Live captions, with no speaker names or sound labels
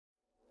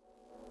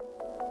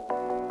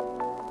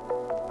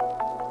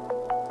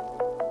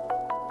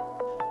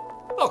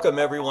Welcome,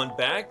 everyone,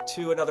 back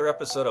to another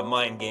episode of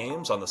Mind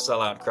Games on the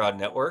Sellout Crowd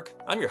Network.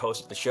 I'm your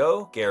host of the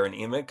show, Garen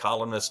Emig,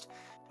 columnist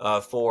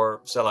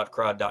for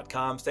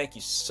selloutcrowd.com. Thank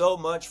you so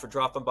much for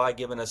dropping by,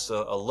 giving us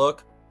a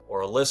look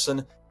or a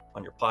listen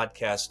on your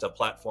podcast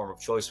platform of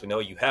choice. We know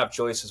you have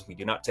choices. We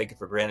do not take it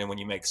for granted when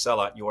you make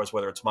Sellout yours,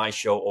 whether it's my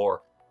show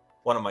or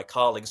one of my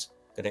colleagues.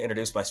 I'm going to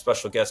introduce my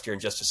special guest here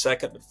in just a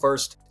second. But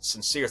first,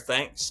 sincere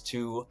thanks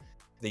to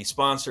the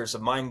sponsors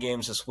of Mind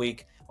Games this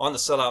week on the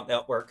Sellout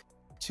Network.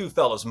 Two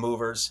fellows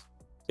movers,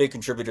 big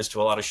contributors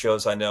to a lot of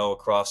shows I know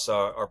across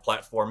our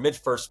platform.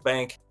 MidFirst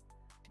Bank,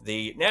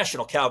 the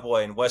National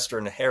Cowboy and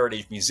Western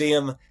Heritage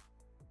Museum,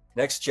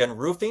 Next Gen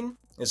Roofing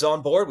is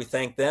on board. We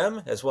thank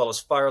them, as well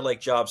as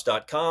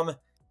FireLakeJobs.com,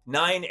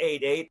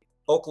 988,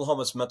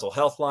 Oklahoma's mental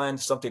health line,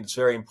 something that's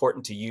very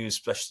important to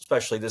use,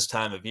 especially this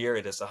time of year.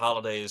 It is the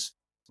holidays.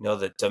 You know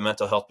that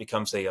mental health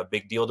becomes a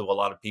big deal to a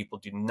lot of people.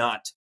 Do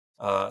not,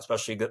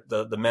 especially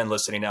the men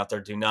listening out there,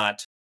 do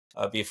not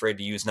be afraid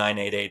to use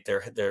 988.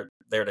 They're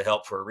there to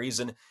help for a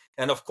reason.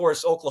 And of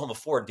course, Oklahoma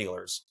Ford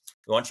dealers.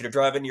 We want you to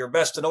drive into your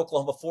best in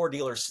Oklahoma Ford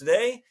dealers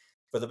today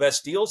for the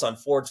best deals on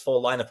Ford's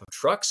full lineup of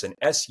trucks and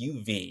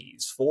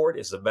SUVs. Ford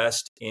is the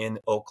best in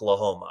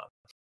Oklahoma.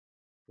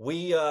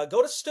 We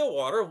go to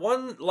Stillwater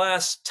one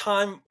last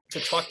time to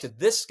talk to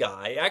this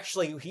guy.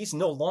 Actually, he's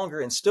no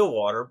longer in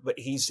Stillwater, but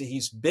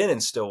he's been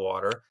in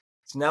Stillwater.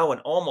 He's now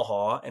in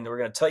Omaha, and we're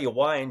going to tell you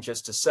why in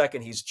just a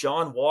second. He's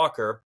John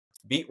Walker,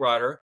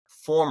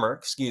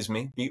 former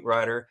beat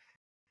writer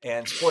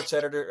and sports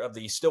editor of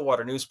the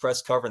Stillwater News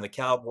Press covering the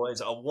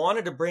Cowboys. I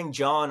wanted to bring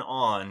John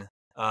on,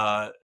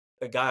 a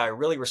guy I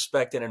really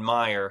respect and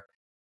admire,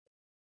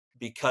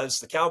 because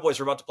the Cowboys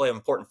are about to play an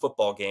important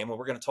football game, and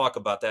we're going to talk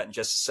about that in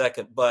just a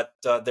second. But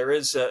there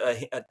is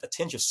a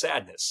tinge of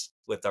sadness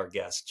with our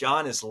guest.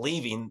 John is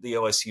leaving the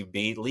OSU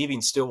beat,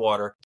 leaving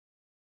Stillwater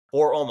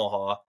for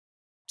Omaha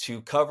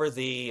to cover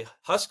the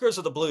Huskers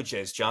or the Blue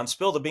Jays. John,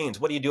 spill the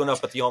beans. What are you doing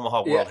up at the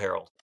Omaha World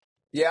Herald?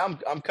 Yeah,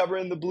 I'm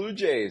covering the Blue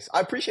Jays.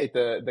 I appreciate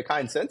the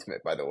kind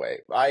sentiment, by the way.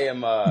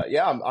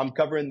 I'm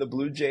covering the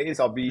Blue Jays.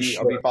 I'll be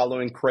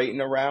following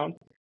Creighton around.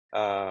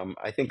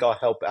 I think I'll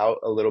help out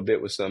a little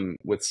bit with some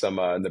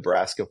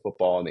Nebraska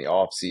football in the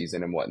off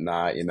season and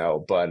whatnot,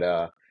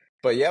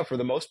 But yeah, for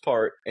the most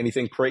part,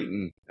 anything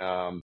Creighton,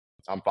 I'm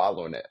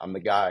following it. I'm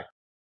the guy.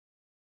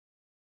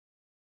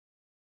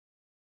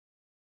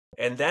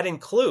 And that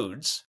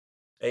includes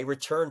a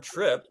return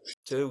trip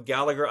to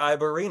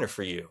Gallagher-Iba Arena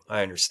for you,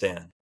 I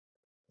understand.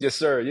 Yes,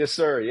 sir.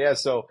 Yeah.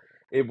 So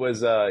it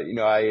was, I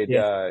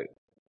had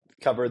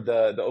covered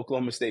the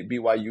Oklahoma State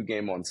BYU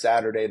game on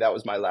Saturday. That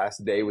was my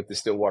last day with the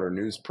Stillwater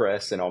News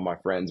Press, and all my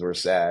friends were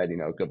sad.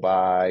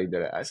 Goodbye.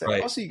 I said,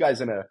 right. I'll see you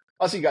guys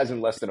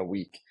in less than a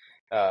week.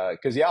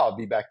 Because I'll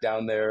be back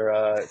down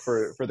there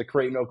for the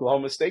Creighton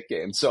Oklahoma State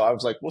game. So I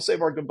was like, we'll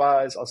save our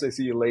goodbyes. I'll say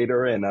see you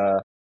later, and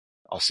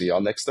I'll see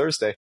y'all next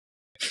Thursday.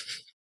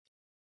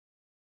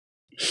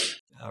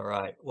 All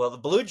right. Well, the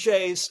Blue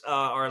Jays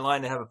are in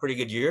line to have a pretty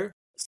good year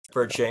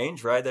for a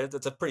change, right?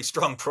 That's a pretty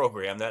strong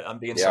program. That I'm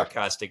being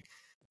sarcastic.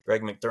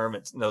 Greg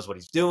McDermott knows what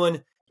he's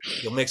doing.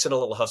 You'll mix in a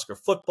little Husker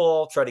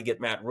football, try to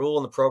get Matt Rule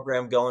in the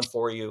program going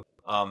for you.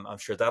 I'm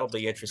sure that'll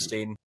be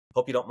interesting.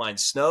 Hope you don't mind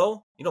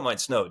snow. You don't mind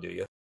snow, do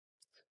you?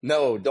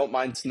 No, don't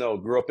mind snow.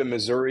 Grew up in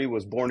Missouri,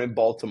 was born in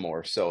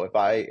Baltimore. So if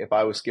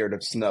I was scared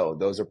of snow,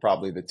 those are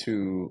probably the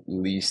two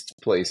least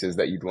places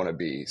that you'd want to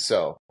be.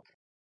 So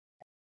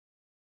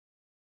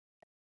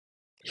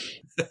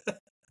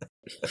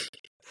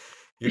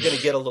you're going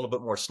to get a little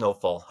bit more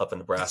snowfall up in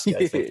Nebraska,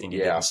 I think, than you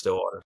did in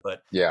Stillwater.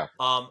 But yeah.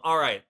 All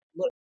right.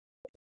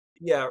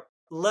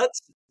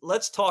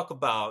 Let's talk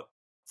about,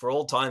 for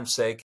old time's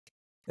sake,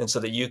 and so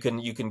that you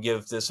can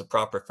give this a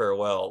proper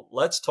farewell.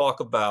 Let's talk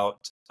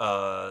about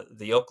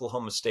the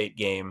Oklahoma State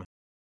game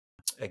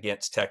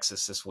against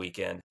Texas this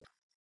weekend.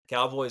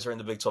 Cowboys are in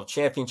the Big 12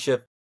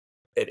 championship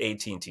at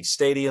AT&T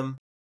Stadium.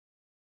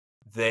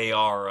 They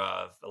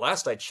are,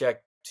 last I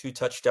checked, 2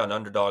 touchdown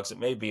underdogs. It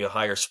may be a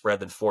higher spread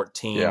than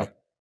 14. Yeah.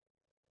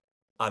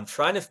 I'm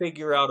trying to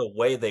figure out a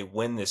way they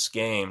win this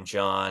game,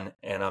 John,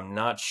 and I'm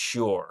not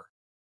sure.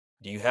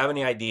 Do you have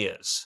any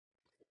ideas?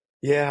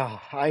 Yeah,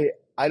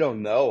 I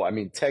don't know. I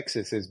mean,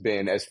 Texas has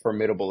been as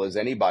formidable as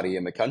anybody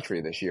in the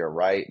country this year,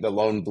 right? The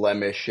lone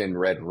blemish in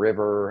Red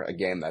River, a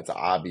game that's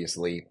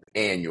obviously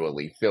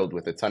annually filled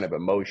with a ton of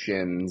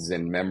emotions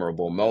and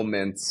memorable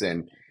moments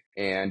and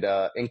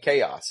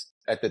chaos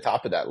at the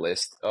top of that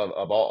list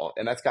of all.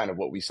 And that's kind of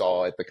what we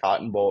saw at the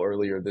Cotton Bowl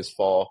earlier this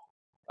fall.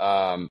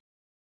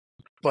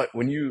 But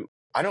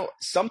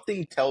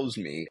something tells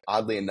me,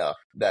 oddly enough,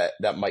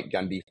 that Mike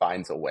Gundy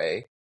finds a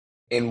way.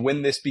 And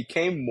when this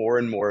became more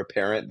and more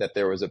apparent that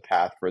there was a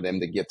path for them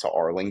to get to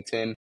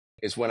Arlington,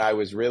 is when I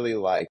was really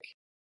like,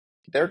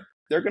 they're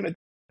gonna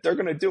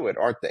do it,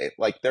 aren't they?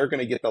 Like, they're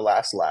gonna get the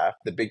last laugh.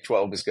 The Big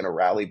 12 is gonna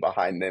rally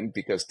behind them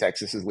because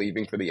Texas is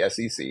leaving for the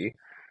SEC,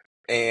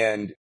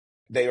 and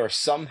they are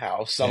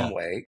somehow, some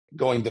way,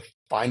 going to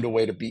find a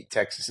way to beat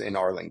Texas in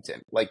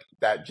Arlington. Like,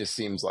 that just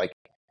seems like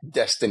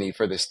destiny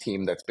for this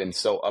team that's been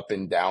so up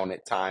and down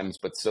at times,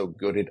 but so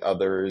good at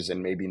others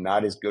and maybe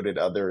not as good at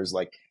others.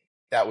 Like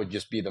that would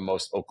just be the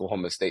most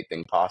Oklahoma State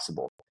thing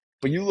possible.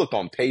 But you look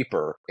on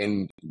paper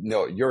and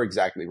no, you're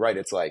exactly right.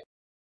 It's like,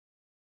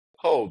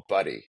 oh,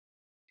 buddy.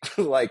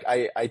 Like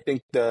I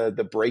think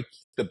the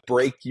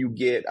break you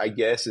get, I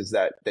guess, is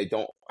that they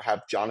don't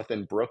have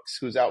Jonathan Brooks,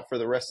 who's out for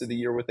the rest of the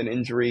year with an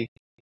injury.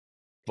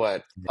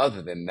 But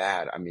other than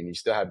that, I mean, you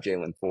still have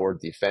Jalen Ford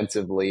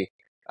defensively,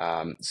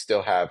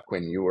 still have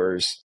Quinn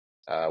Ewers.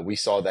 We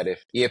saw that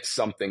if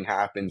something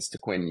happens to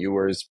Quinn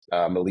Ewers,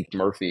 Malik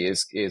Murphy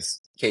is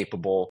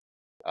capable.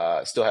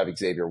 Still have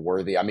Xavier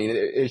Worthy. I mean,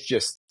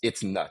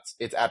 it's nuts.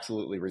 It's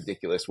absolutely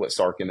ridiculous what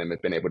Sark and them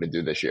have been able to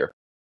do this year.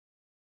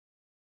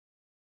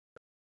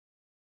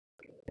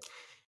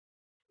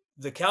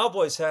 The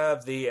Cowboys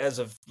have as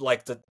of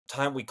like the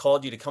time we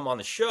called you to come on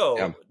the Yeah,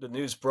 show, the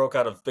news broke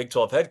out of Big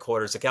 12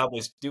 headquarters. The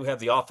Cowboys do have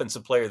the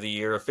offensive player of the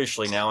year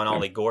officially now in yeah,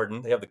 Ollie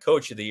Gordon. They have the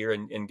coach of the year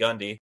in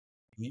Gundy,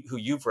 who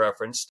you've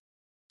referenced.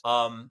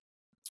 Um,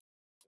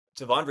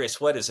 Devondre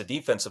Sweat is a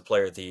defensive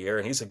player of the year,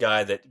 and he's a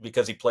guy that,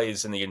 because he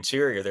plays in the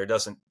interior, there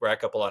doesn't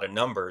rack up a lot of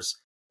numbers,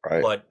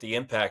 right. but the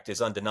impact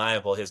is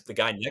undeniable. The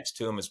guy next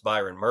to him is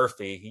Byron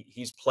Murphy.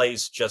 He's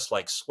plays just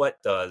like Sweat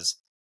does.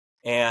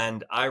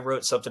 And I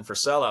wrote something for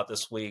Sellout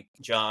this week,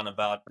 John,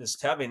 about this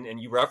having, and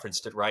you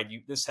referenced it, right?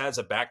 This has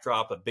a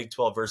backdrop of Big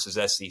 12 versus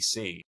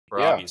SEC for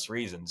Yeah. obvious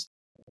reasons.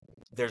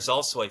 There's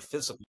also a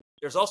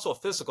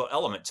physical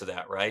element to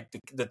that, right?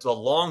 The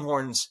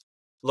Longhorns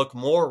look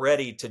more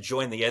ready to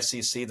join the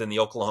SEC than the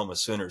Oklahoma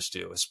Sooners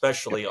do,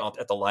 especially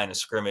at the line of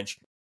scrimmage.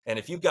 And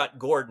if you've got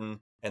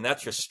Gordon and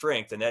that's your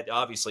strength, and that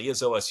obviously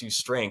is OSU's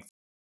strength,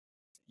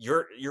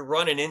 you're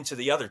running into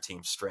the other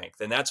team's strength,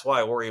 and that's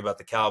why I worry about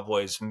the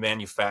Cowboys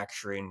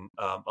manufacturing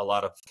a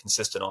lot of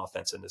consistent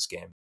offense in this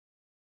game.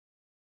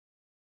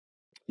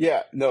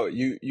 Yeah, no,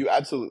 you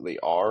absolutely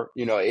are.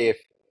 If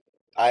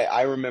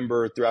I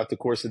remember throughout the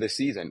course of this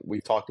season,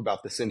 we've talked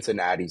about the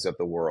Cincinnatis of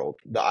the world,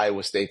 the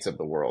Iowa States of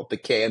the world, the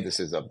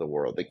Kansases of the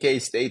world, the K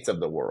States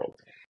of the world.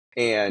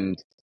 And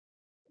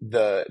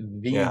the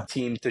Yeah.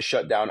 team to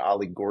shut down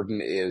Ollie Gordon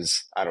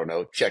is, I don't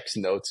know, checks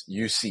notes,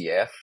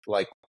 UCF.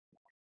 Like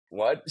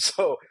what?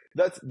 So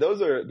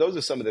those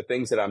are some of the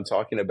things that I'm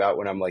talking about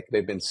when I'm like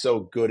they've been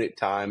so good at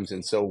times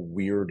and so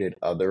weird at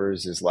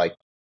others, is like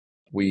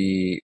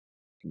we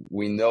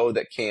we know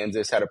that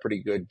Kansas had a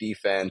pretty good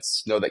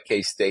defense. Know that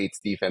K State's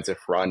defensive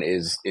front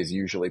is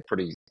usually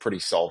pretty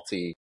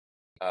salty.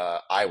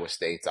 Iowa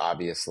State's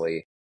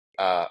obviously,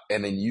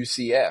 and then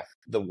UCF,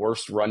 the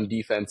worst run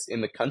defense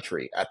in the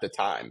country at the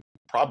time,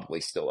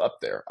 probably still up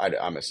there.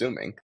 I'm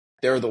assuming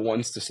they're the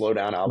ones to slow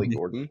down Ollie Mhm.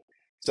 Gordon.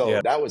 So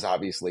Yeah. that was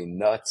obviously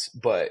nuts.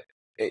 But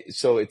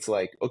so it's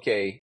like,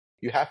 okay,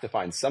 you have to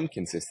find some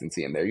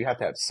consistency in there. You have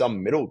to have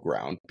some middle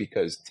ground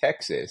because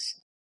Texas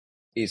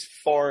is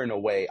far and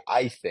away,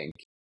 I think,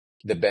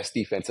 the best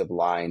defensive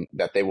line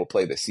that they will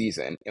play this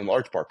season, in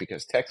large part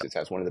because Texas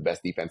has one of the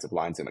best defensive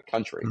lines in the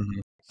country.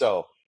 Mhm.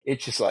 So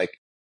it's just like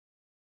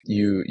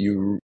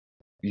you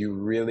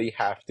really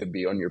have to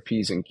be on your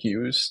P's and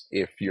Q's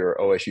if you're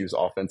OSU's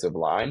offensive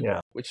line, Yeah.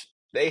 which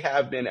they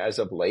have been as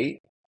of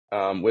late,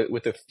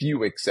 with a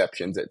few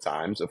exceptions at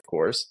times, of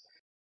course,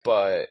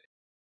 but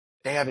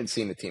they haven't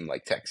seen a team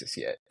like Texas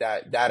yet.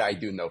 That I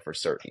do know for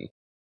certain.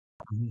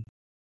 Mhm.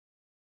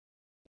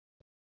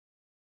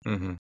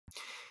 Mhm.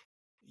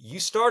 You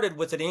started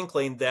with an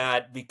inkling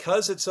that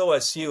because it's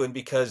OSU and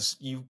because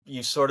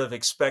you sort of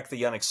expect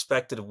the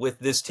unexpected with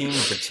this team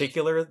in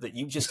particular, that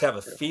you just have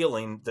a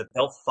feeling that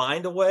they'll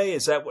find a way.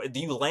 Do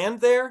you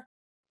land there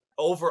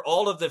over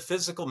all of the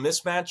physical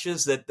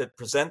mismatches that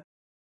present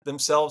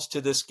themselves to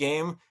this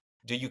game?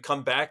 Do you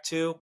come back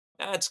to,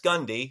 it's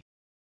Gundy,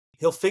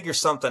 he'll figure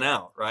something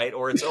out, right?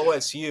 Or it's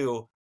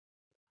OSU,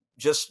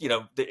 just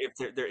if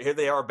here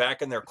they are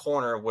back in their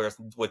corner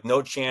with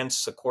no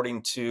chance,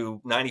 according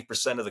to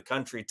 90% of the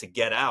country, to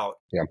get out.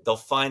 Yeah. They'll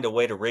find a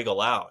way to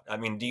wriggle out. I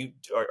mean, do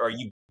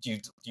you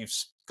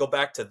go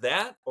back to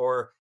that,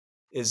 or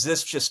is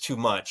this just too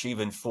much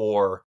even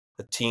for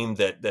a team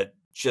that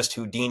just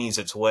Houdini's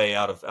its way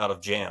out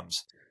of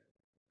jams?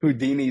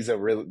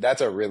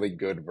 That's a really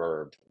good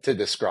verb to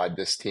describe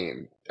this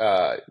team.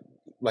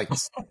 Like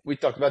we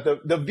talked about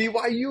the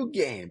BYU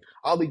game.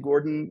 Ollie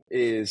Gordon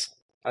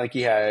I think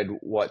he had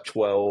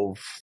 12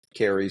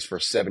 carries for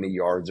 70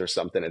 yards or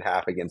something at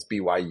half against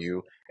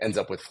BYU, ends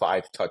up with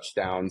 5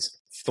 touchdowns,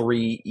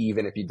 3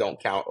 even if you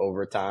don't count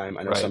overtime.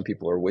 I know Right. some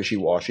people are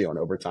wishy-washy on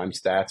overtime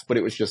stats, but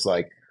it was just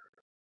like,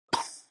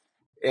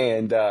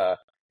 and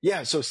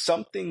yeah, so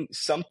something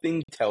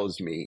tells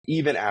me,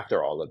 even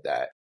after all of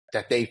that,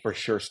 that they for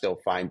sure still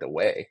find a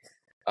way.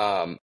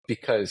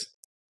 Because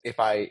if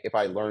I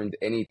learned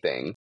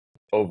anything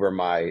over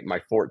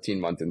my 14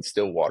 months in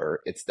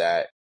Stillwater, it's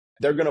that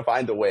they're gonna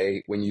find a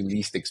way when you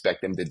least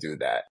expect them to do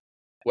that.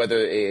 Whether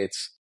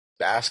it's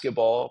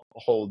basketball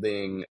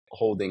holding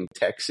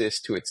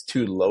Texas to its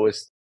two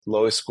lowest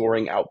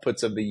scoring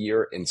outputs of the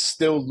year and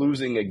still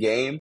losing a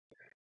game,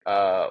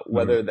 Mhm.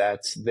 whether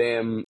that's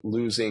them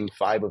losing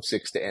 5 of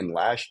 6 to end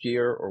last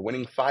year or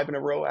winning 5 in a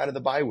row out of the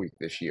bye week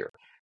this year.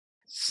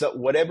 So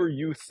whatever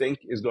you think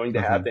is going to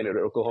Mhm. happen at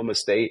Oklahoma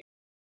State,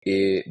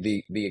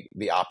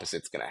 the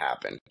opposite's going to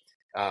happen.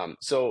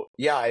 So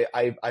yeah,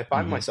 I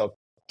find Mhm. myself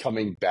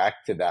coming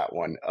back to that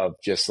one of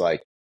just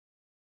like,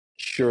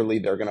 surely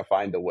they're going to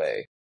find a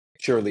way.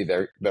 Surely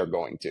they're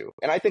going to.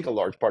 And I think a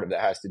large part of that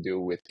has to do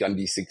with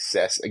Gundy's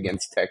success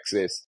against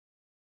Texas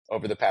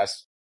over the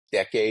past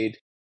decade.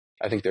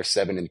 I think they're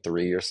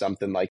 7-3 or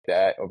something like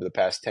that over the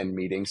past 10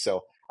 meetings.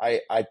 So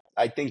I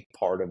think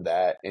part of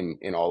that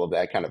in all of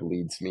that kind of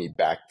leads me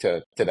back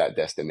to that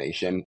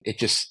destination. It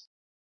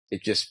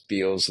just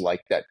feels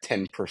like that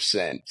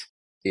 10%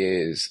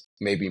 is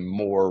maybe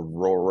more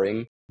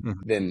roaring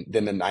Mhm.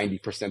 than the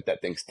 90%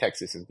 that thinks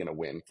Texas is going to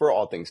win. For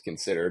all things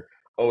considered,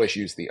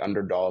 OSU's the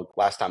underdog.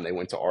 Last time they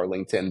went to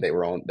Arlington,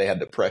 they had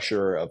the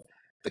pressure of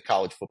the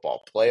college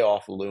football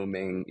playoff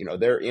looming.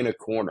 They're in a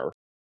corner.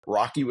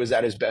 Rocky was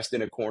at his best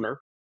in a corner.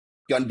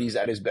 Gundy's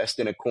at his best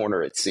in a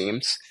corner, it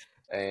seems.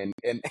 And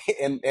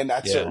and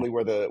that's Yeah. certainly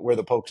where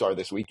the Pokes are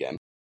this weekend.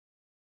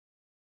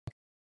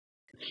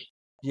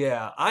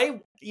 Yeah.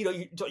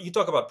 You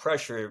talk about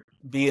pressure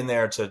being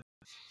there to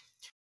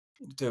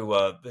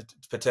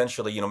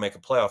potentially make a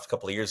playoff a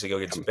couple of years ago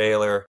against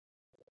Baylor.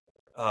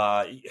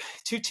 Uh,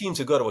 Two teams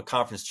who go to a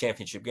conference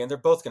championship game, they're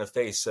both going to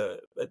face a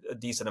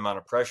decent amount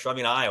of pressure. I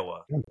mean,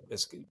 Iowa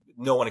is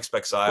no one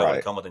expects Iowa to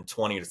Right. come within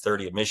 20 to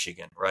 30 of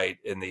Michigan, right?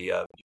 In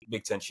the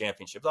Big Ten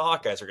championship, the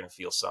Hawkeyes are going to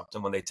feel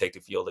something when they take the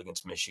field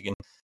against Michigan.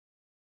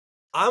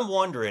 I'm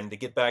wondering, to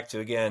get back to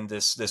again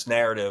this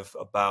narrative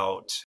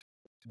about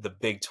the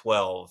Big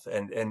 12,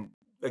 and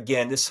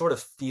again, this sort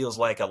of feels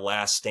like a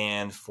last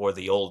stand for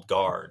the old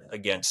guard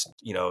against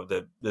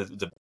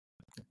the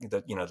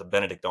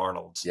Benedict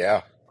Arnolds,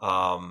 Yeah.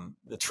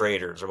 the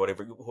traders or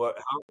whatever.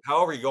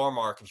 However,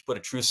 Yarmark, if you put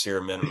a truth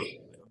serum in,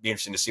 it'd be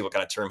interesting to see what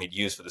kind of term he'd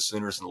use for the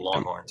Sooners and the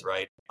Longhorns,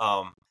 right?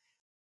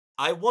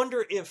 I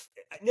wonder if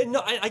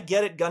no, I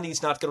get it.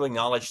 Gundy's not going to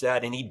acknowledge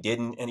that, and he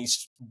didn't, and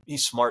he's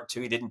smart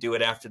too. He didn't do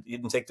it he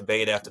didn't take the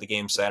bait after the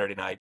game Saturday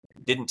night.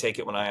 Didn't take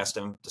it when I asked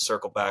him to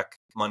circle back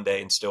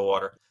Monday in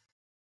Stillwater.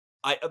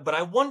 But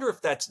I wonder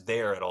if that's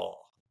there at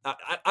all.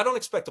 I don't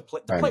expect the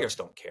Right. players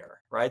don't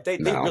care, right? They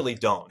No. really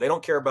don't. They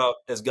don't care about,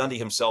 as Gundy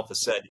himself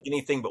has said,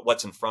 anything but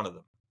what's in front of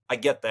them. I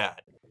get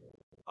that.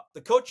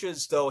 The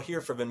coaches, though, hear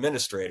from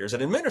administrators,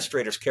 and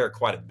administrators care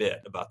quite a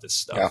bit about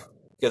this Yeah. stuff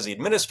because the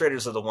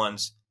administrators are the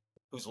ones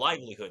whose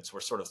livelihoods were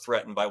sort of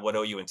threatened by what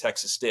OU and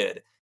Texas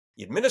did.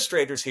 The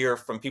administrators hear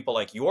from people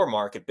like your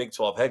Mark at Big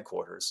 12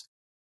 headquarters,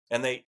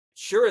 and they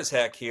sure as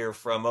heck hear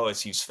from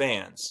OSU's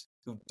fans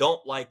who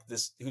don't like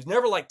this, who's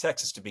never liked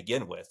Texas to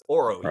begin with,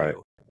 or Right.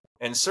 OU,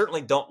 and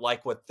certainly don't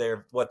like what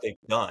they've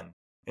done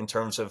in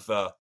terms of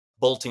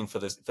bolting for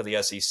the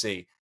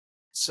SEC.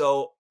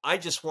 So I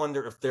just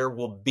wonder if there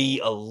will be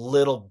a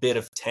little bit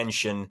of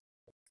tension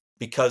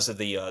because of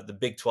the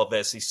Big 12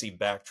 SEC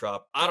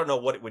backdrop. I don't know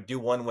what it would do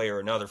one way or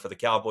another for the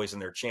Cowboys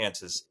and their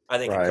chances. I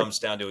think it Right. comes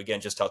down to,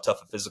 again, just how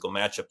tough a physical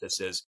matchup this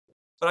is.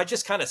 But I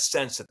just kind of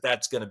sense that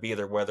that's going to be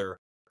there, whether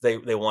they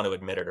want to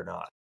admit it or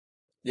not.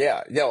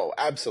 Yeah, no,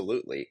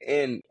 absolutely.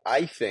 And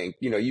I think,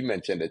 you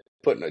mentioned it,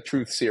 putting a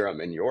truth serum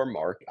in your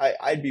Mark.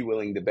 I'd be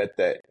willing to bet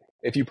that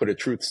if you put a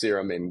truth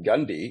serum in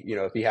Gundy,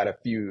 if he had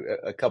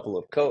a couple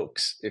of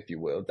Cokes, if you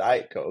will,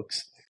 Diet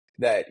Cokes,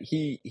 that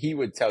he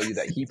would tell you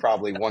that he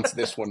probably wants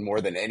this one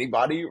more than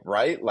anybody,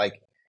 right?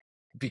 Like,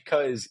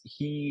 because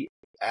he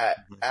at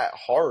Mhm. at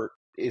heart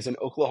is an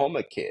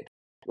Oklahoma kid.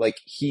 Like,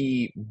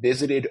 he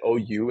visited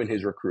OU in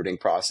his recruiting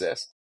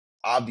process.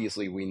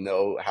 Obviously, we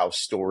know how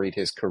storied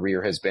his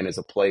career has been as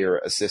a player,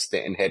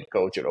 assistant, and head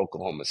coach at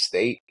Oklahoma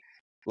State.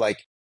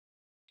 Like,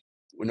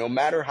 no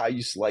matter how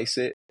you slice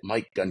it,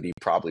 Mike Gundy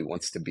probably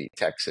wants to beat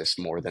Texas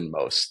more than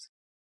most.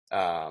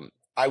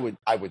 I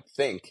would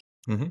think.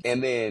 Mhm.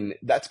 And then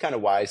that's kind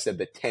of why I said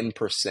the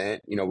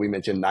 10%, we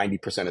mentioned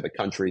 90% of the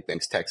country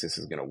thinks Texas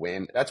is going to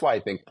win. That's why I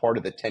think part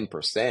of the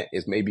 10%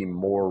 is maybe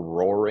more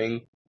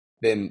roaring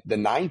than the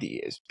 90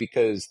 is,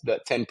 because the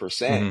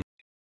 10% Mhm.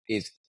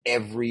 is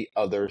every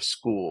other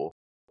school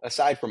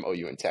aside from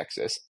OU and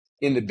Texas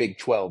in the Big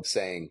 12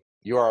 saying,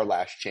 you're our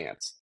last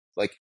chance.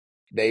 Like,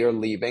 they are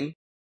leaving.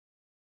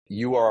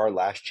 You are our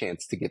last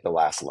chance to get the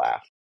last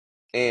laugh.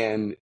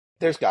 And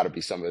there's got to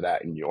be some of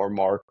that in your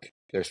Mark.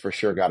 There's for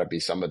sure got to be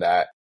some of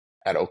that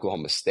at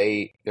Oklahoma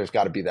State. There's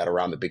got to be that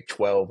around the Big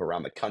 12,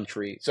 around the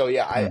country. So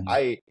yeah, I Mhm.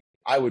 I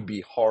I would be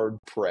hard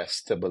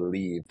pressed to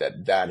believe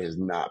that has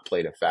not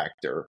played a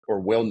factor or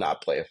will not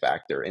play a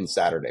factor in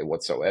Saturday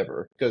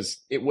whatsoever,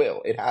 because it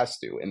will. It has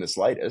to in the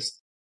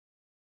slightest.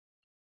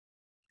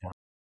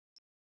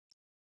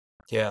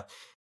 Yeah.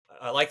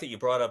 I like that you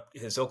brought up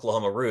his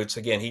Oklahoma roots.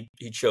 Again,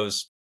 he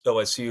chose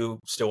OSU,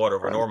 Stillwater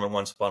over Right. Norman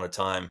once upon a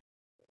time.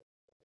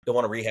 Don't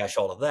want to rehash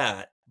all of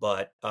that,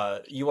 but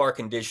you are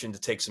conditioned to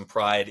take some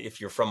pride if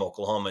you're from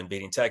Oklahoma and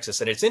beating Texas.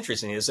 And it's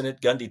interesting, isn't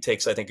it? Gundy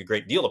takes, I think, a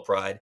great deal of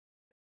pride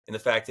in the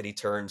fact that he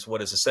turns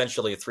what is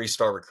essentially a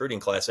 3-star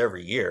recruiting class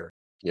every year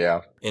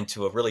Yeah.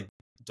 into a really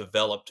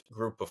developed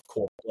group of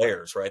core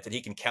players, right? That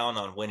he can count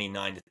on winning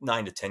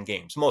 9 to 10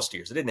 games most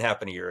years. It didn't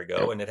happen a year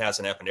ago, and it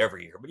hasn't happened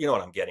every year, but you know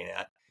what I'm getting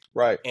at.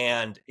 Right.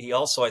 And he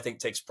also, I think,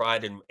 takes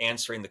pride in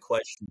answering the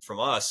question from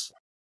us: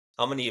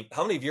 how many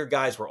of your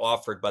guys were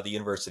offered by the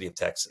University of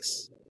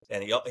Texas?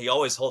 And he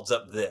always holds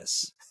up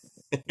this.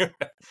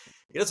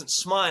 He doesn't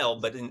smile,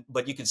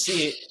 but you can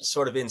see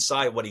sort of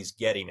inside what he's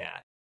getting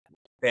at.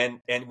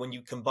 And when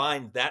you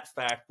combine that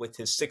fact with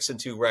his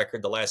 6-2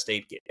 record, the last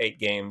eight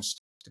games,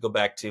 to go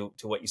back to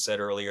what you said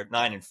earlier,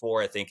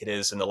 9-4, I think it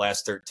is, in the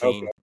last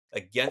 13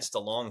 against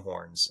the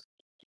Longhorns,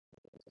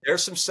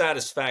 there's some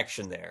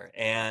satisfaction there.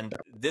 And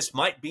this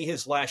might be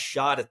his last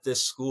shot at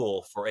this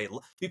school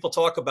people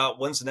talk about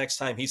when's the next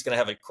time he's going to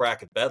have a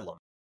crack at Bedlam.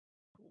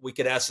 We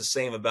could ask the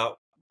same about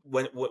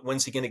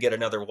when's he going to get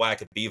another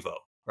whack at Bevo,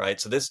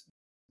 right? So there's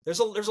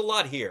a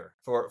lot here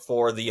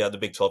for the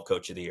Big 12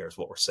 Coach of the Year is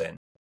what we're saying.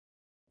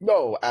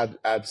 No,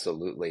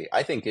 absolutely.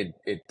 I think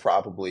it'd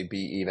probably be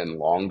even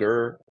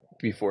longer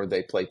before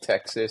they play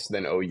Texas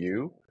than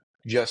OU,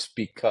 just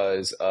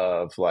because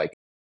of like,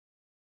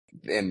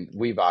 and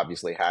we've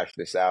obviously hashed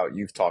this out.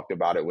 You've talked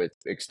about it with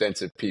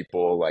extensive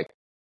people. Like,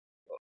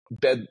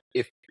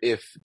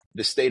 if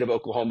the state of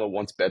Oklahoma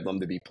wants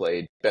Bedlam to be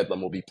played,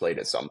 Bedlam will be played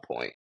at some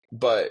point.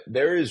 But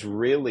there is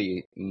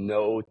really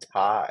no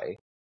tie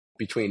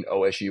between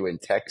OSU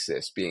and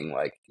Texas being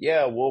like,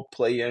 yeah, we'll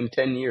play you in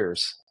 10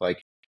 years.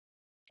 Like,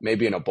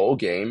 maybe in a bowl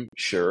game,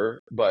 sure,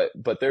 but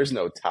there's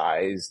no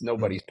ties.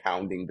 Nobody's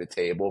pounding the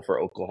table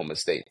for Oklahoma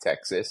State,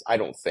 Texas, I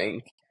don't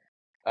think.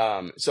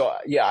 So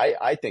yeah,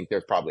 I think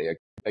there's probably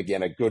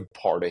a good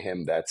part of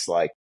him that's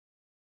like,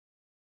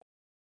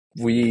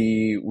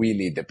 we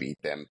need to beat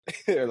them.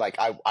 Like,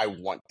 I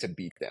want to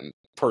beat them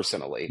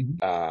personally.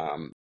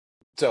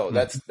 So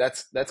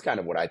that's kind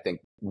of what I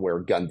think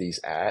where Gundy's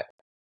at,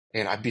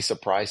 and I'd be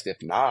surprised if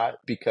not,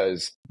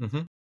 because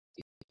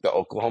the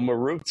Oklahoma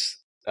roots.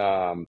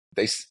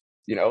 They,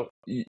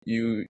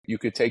 you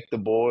could take the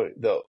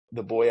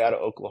boy out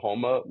of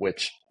Oklahoma,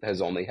 which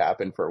has only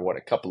happened for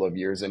a couple of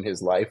years in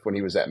his life when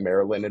he was at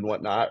Maryland and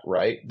whatnot,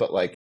 right? But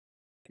like,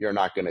 you're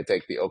not going to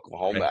take the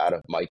Oklahoma out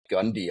of Mike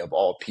Gundy of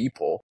all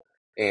people,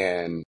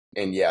 and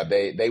yeah,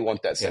 they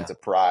want that sense of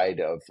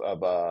pride of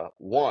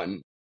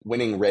one,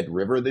 winning Red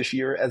River this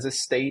year as a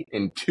state,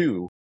 and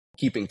two,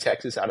 keeping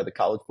Texas out of the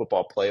college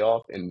football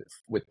playoff, and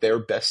with their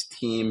best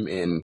team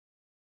in,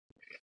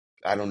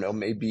 I don't know,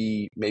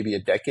 maybe a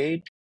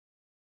decade.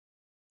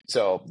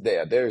 So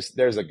yeah, there's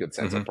a good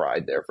sense of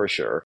pride there for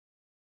sure.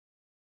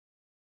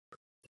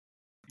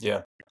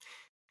 Yeah.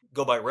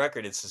 Go by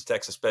record, it's his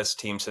Texas best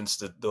team since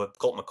the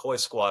Colt McCoy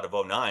squad of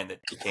 09 that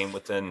became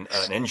within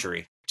an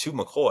injury to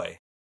McCoy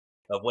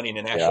of winning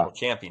a national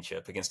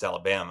championship against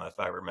Alabama, if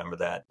I remember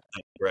that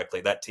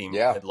correctly. That team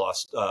had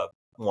lost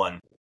one.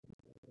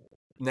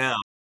 Now,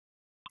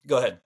 go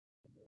ahead.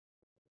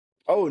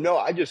 Oh no,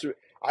 I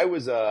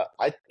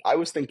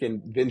was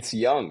thinking Vince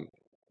Young.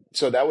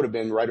 So that would have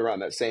been right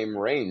around that same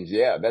range.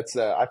 Yeah, that's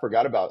I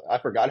forgot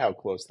how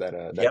close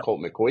that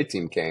Colt McCoy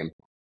team came.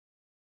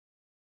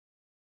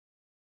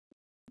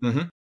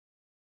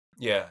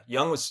 Yeah,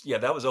 Young was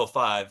that was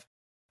 05.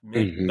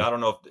 I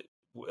don't know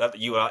if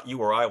you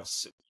or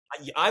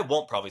I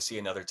won't probably see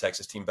another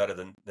Texas team better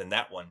than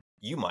that one.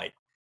 You might.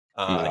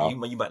 No.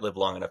 You might live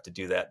long enough to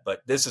do that,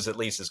 but this is at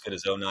least as good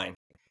as 09.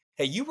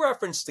 Hey, you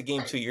referenced the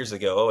game 2 years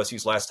ago,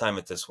 OSU's last time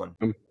at this one,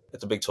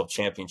 at the Big 12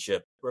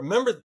 championship.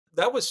 Remember,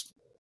 that was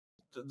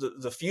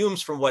the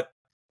fumes from what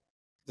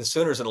the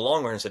Sooners and the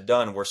Longhorns had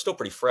done were still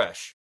pretty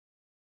fresh.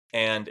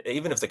 And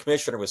even if the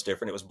commissioner was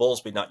different, it was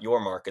Bowlesby, not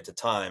Yormark at the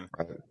time.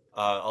 Right.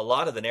 A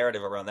lot of the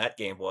narrative around that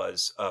game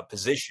was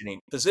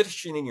positioning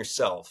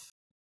yourself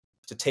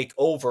to take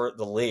over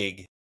the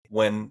league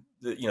when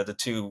the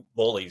two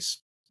bullies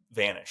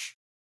vanish.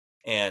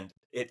 And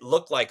it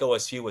looked like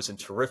OSU was in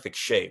terrific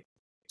shape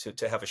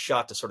to have a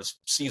shot to sort of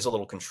seize a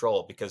little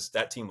control, because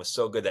that team was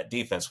so good, that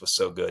defense was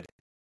so good.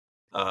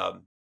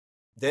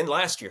 Then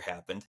last year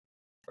happened,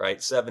 right?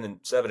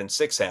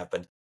 7-6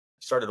 happened.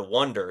 Started to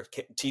wonder.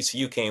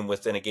 TCU came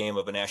within a game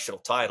of a national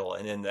title,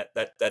 and then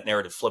that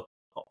narrative flipped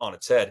on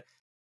its head.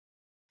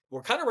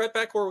 We're kind of right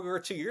back where we were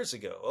 2 years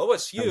ago.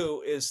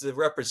 OSU is the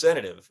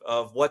representative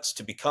of what's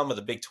to become of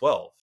the Big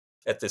 12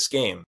 at this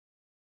game.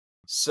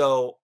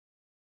 So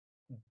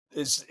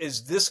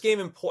is this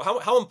game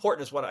important? How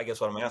important is what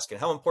I'm asking?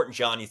 How important,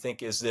 John, you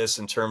think is this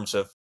in terms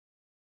of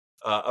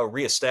a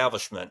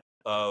reestablishment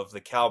of the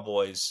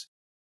Cowboys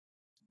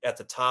at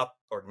the top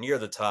or near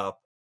the top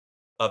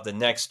of the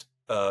next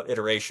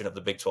iteration of the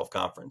Big 12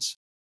 conference?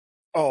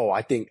 Oh,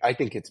 I think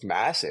it's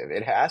massive.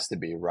 It has to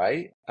be,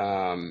 right?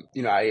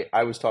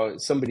 I was talking,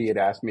 somebody had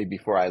asked me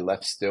before I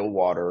left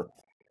Stillwater,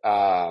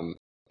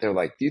 they're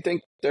like, do you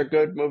think they're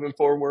good moving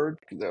forward?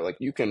 They're like,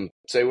 you can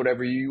say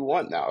whatever you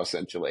want now,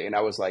 essentially. And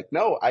I was like,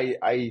 no,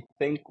 I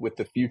think with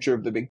the future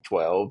of the Big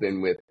 12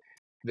 and with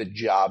the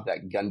job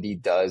that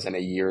Gundy does on a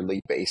yearly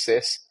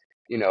basis,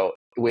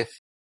 with,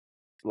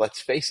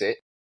 let's face it,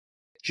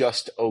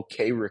 just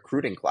okay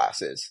recruiting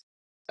classes.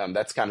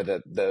 That's kind of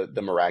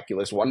the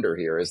miraculous wonder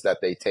here, is that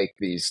they take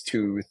these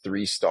 2,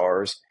 3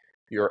 stars,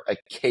 your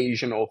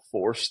occasional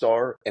 4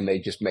 star, and they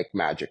just make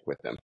magic with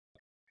them.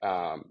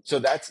 So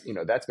that's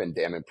been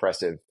damn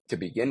impressive to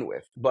begin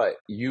with. But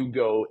you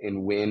go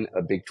and win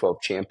a Big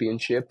 12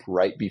 championship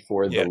right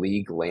before the Yeah.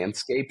 league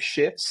landscape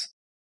shifts.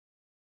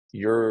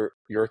 You're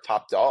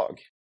top dog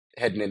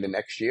heading into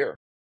next year.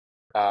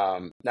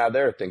 Now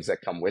there are things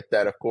that come with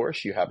that, of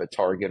course. You have a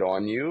target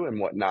on you and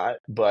whatnot,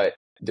 but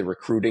the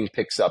recruiting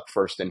picks up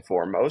first and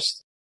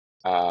foremost.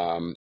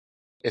 Um,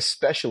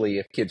 Especially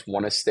if kids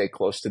want to stay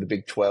close to the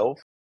Big 12,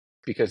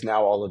 because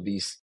now all of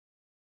these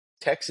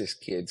Texas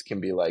kids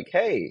can be like,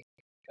 hey,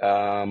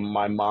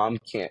 my mom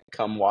can't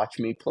come watch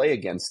me play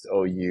against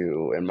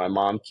OU, and my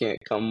mom can't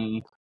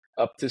come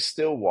up to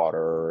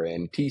Stillwater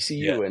and Yeah.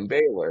 TCU and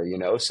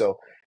Baylor, So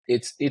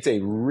it's a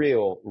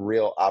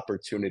real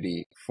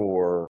opportunity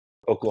for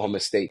Oklahoma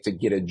State to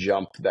get a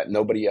jump that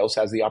nobody else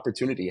has the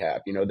opportunity to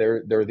have.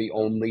 They're the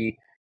only,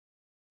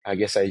 I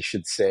guess I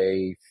should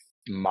say,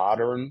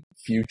 modern,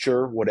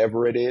 future,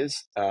 whatever it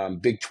is,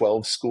 Big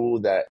 12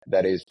 school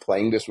that is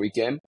playing this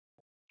weekend,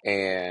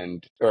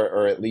 and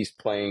or at least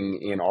playing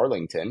in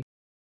Arlington,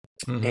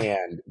 Mm-hmm.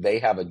 and they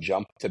have a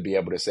jump to be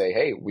able to say,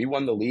 hey, we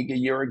won the league a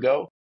year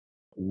ago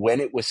when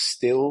it was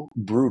still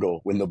brutal,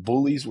 when the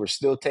bullies were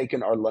still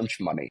taking our lunch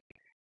money.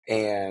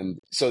 And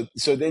so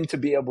then to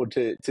be able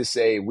to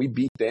say we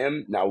beat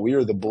them, now we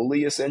are the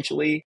bully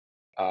essentially.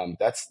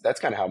 That's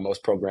kind of how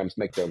most programs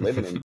make their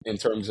living in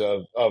terms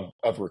of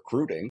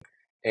recruiting,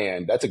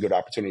 and that's a good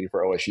opportunity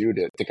for OSU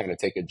to kind of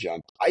take a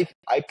jump.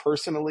 I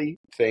personally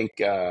think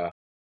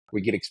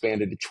we get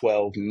expanded to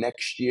 12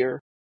 next year.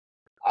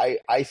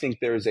 I think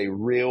there's a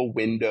real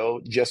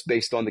window just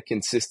based on the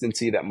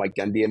consistency that Mike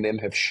Gundy and them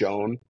have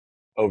shown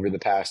over the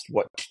past,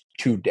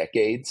 2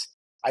 decades.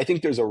 I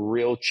think there's a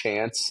real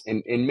chance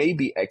and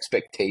maybe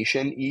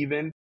expectation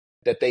even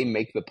that they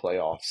make the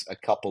playoffs a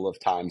couple of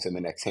times in the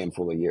next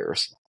handful of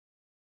years.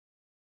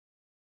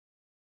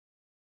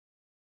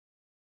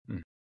 Hmm.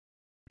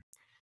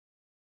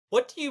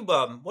 What do you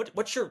what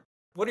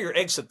are your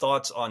exit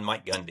thoughts on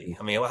Mike Gundy?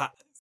 I mean,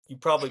 you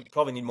probably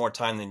need more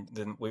time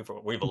than we've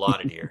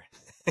allotted here.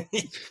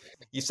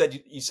 You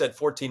said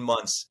 14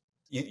 months.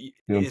 Yeah.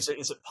 Is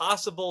it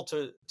possible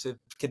to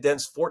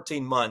condense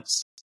 14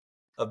 months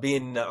of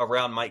being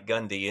around Mike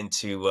Gundy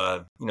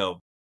into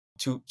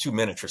 2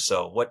 minutes or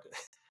so?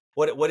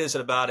 What is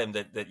it about him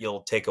that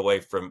you'll take away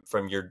from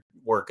your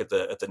work at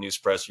the news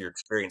press, your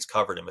experience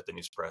covering him at the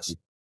news press?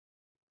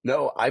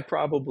 No, I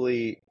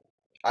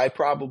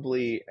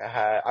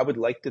would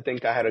like to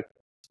think I had a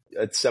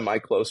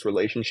semi-close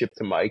relationship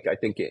to Mike. I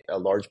think a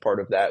large part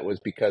of that was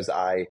because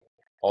I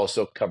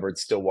also covered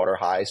Stillwater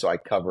High. So I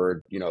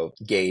covered,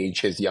 Gage,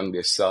 his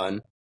youngest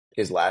son,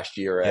 his last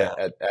year Yeah.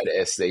 at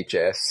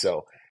SHS.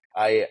 So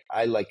I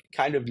like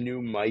kind of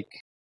knew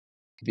Mike,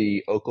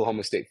 the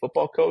Oklahoma State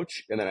football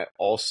coach, and then I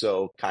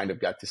also kind of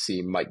got to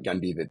see Mike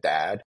Gundy, the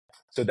dad.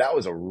 So that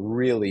was a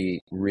really,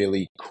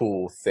 really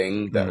cool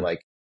thing that Mm.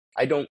 like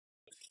I don't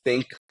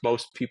think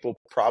most people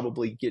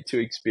probably get to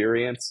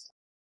experience.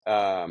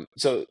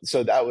 So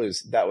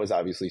that was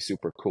obviously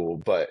super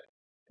cool. But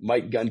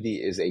Mike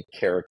Gundy is a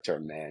character,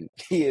 man.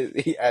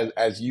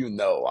 As you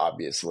know,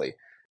 obviously.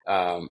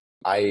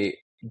 I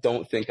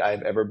don't think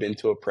I've ever been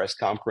to a press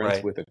conference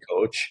Right. with a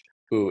coach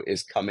who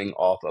is coming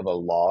off of a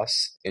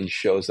loss and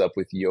shows up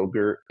with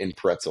yogurt and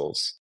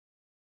pretzels.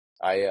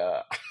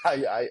 I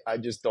I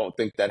just don't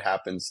think that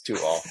happens too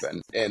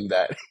often, and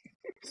that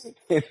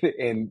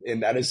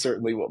and that is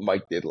certainly what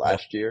Mike did Yeah.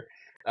 last year.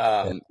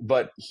 Yeah.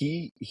 But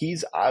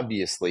he's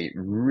obviously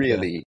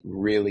Yeah.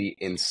 really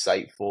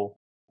insightful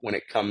when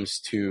it comes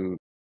to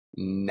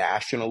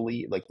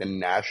nationally, like the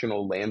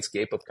national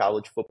landscape of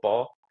college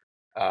football.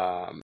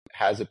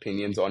 Has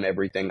opinions on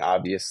everything,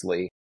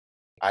 obviously.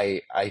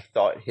 I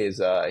thought his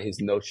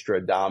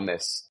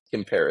Nostradamus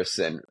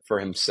comparison for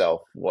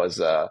himself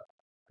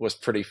was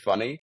pretty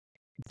funny,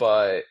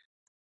 but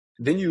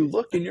then you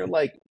look and you're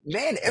like,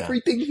 man, Yeah.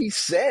 everything he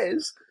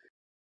says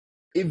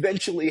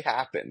eventually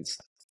happens.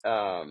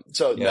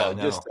 So Yeah. I no,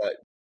 know.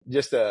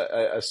 just a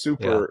Yeah.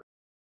 super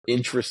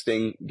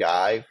interesting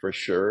guy for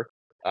sure.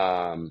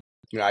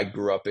 I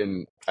grew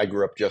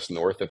up just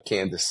north of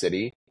Kansas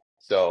City.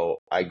 So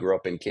I grew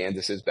up in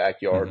Kansas's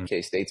backyard, Hmm.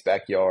 K-State's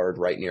backyard,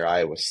 right near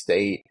Iowa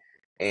State.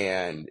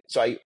 And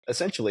so I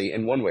essentially,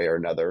 in one way or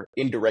another,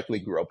 indirectly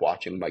grew up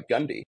watching Mike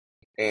Gundy.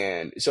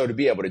 And so to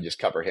be able to just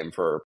cover him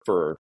for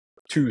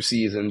 2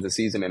 seasons, a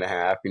season and a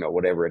half,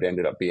 whatever it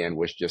ended up being,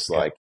 was just Yeah.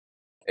 like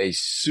a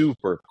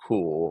super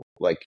cool,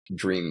 like,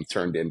 dream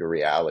turned into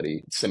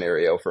reality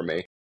scenario for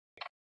me.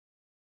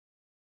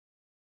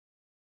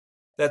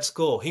 That's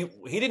cool. He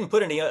didn't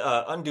put any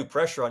undue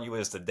pressure on you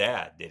as the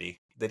dad, did he?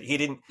 That he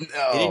didn't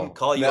No,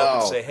 call you up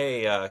and no. say,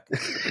 "Hey, I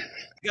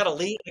got a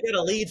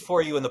lead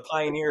for you in the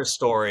Pioneer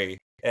story,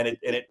 and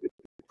it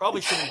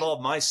probably should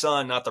involve my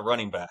son, not the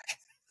running back."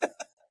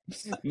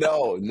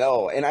 No,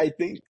 no. And I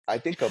think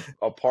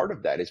a part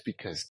of that is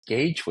because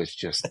Gage was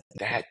just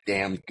that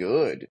damn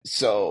good.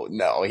 So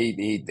no,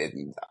 he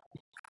didn't.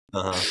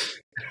 Uh-huh.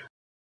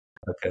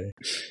 Okay.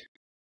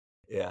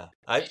 Yeah.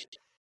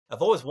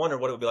 I've always wondered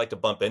what it would be like to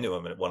bump into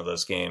him at one of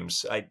those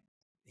games.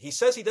 He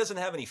says he doesn't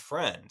have any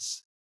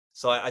friends,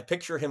 so I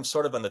picture him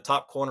sort of in the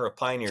top corner of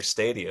Pioneer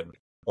Stadium,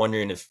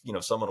 wondering if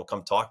someone will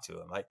come talk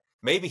to him.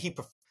 Maybe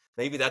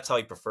that's how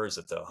he prefers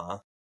it, though, huh?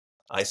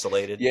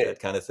 Isolated, Yeah, that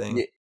kind of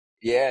thing.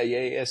 yeah,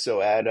 yeah.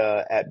 So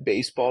at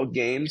baseball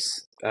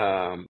games,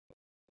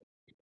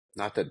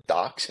 not to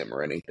dox him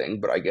or anything,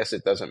 but I guess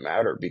it doesn't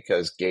matter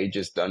because Gage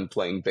is done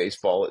playing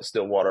baseball at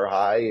Stillwater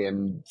High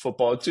and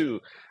football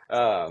too.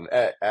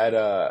 At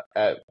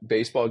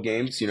baseball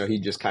games, he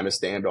just kind of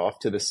stand off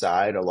to the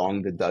side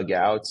along the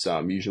dugouts.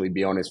 Usually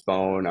be on his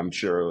phone. I'm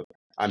sure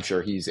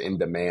he's in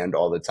demand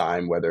all the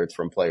time, whether it's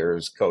from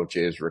players,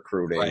 coaches,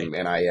 recruiting, Right.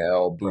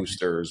 NIL, Right.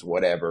 boosters,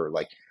 whatever.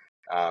 Like,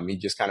 he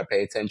just kind of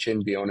pay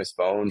attention, be on his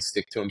phone,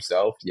 stick to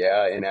himself.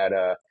 Yeah, and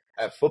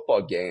at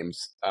football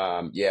games,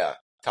 yeah,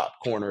 top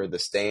corner of the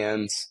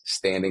stands,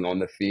 standing on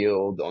the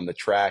field, on the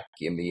track,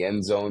 in the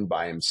end zone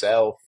by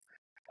himself.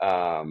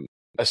 Um,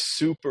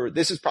 this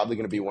is probably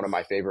going to be one of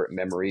my favorite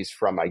memories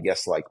from, I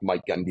guess, like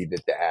Mike Gundy, the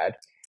dad,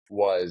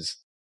 was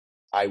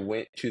I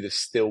went to the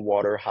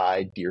Stillwater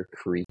High Deer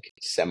Creek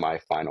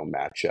semifinal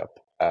matchup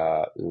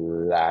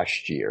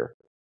last year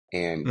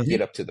and get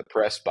Hmm. up to the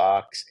press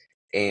box.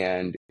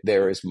 And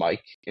there is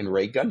Mike and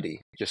Ray Gundy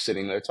just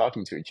sitting there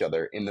talking to each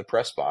other in the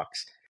press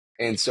box.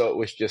 And so it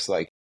was just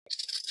like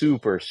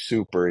super,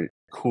 super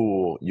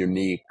cool,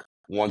 unique,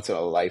 once in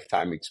a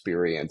lifetime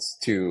experience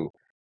to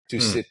Hmm.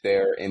 sit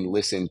there and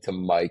listen to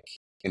Mike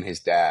and his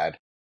dad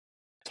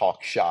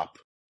talk shop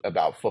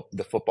about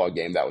the football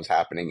game that was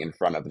happening in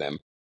front of them.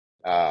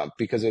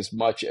 Because as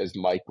much as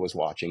Mike was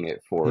watching it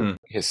for Hmm.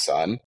 his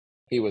son,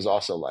 he was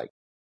also like,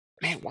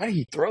 man, why did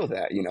he throw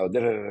that? Da, da,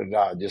 da,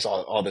 da, just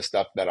all the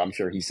stuff that I'm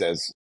sure he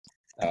says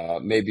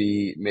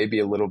maybe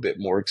a little bit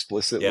more Yeah.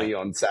 explicitly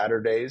on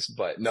Saturdays.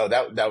 But no,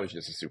 that was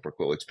just a super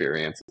cool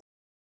experience.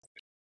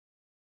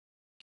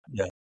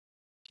 Yeah.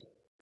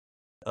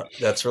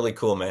 That's really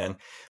cool, man.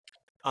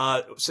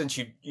 Since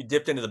you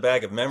dipped into the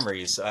bag of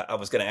memories, I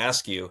was going to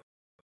ask you,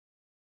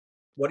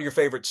 what are your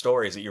favorite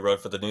stories that you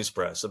wrote for the news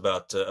press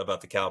about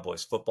the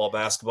Cowboys, football,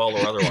 basketball,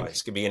 or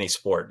otherwise? Could be any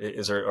sport.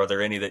 Are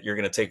there any that you're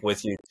going to take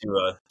with you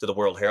to the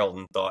World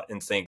Herald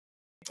and think,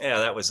 yeah,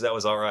 that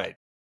was all right.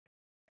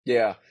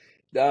 Yeah.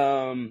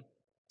 Um,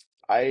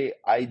 I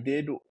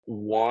did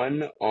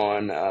one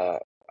on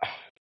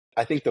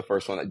I think the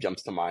first one that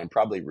jumps to mind,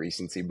 probably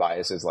recency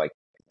bias, is like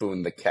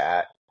Boone the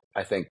cat.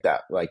 I think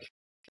that like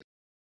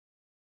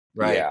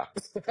Right. yeah.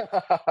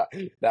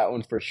 That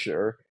one for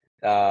sure.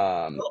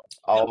 Um Tell,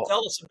 I'll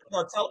tell us.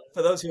 Tell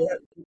for those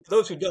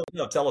who don't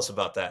know. Tell us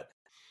about that.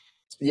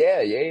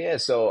 yeah.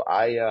 So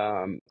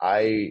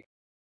I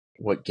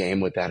what game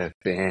would that have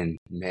been?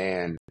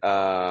 Man.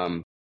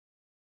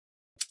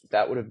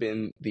 That would have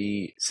been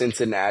the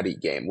Cincinnati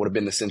game. Would have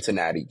been the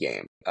Cincinnati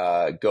game.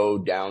 Go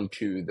down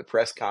to the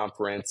press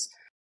conference.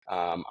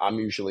 I'm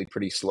usually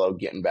pretty slow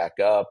getting back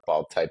up.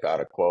 I'll type out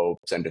a quote,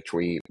 send a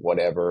tweet,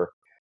 whatever.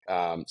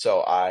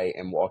 So I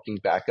am walking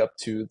back up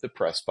to the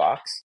press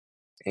box,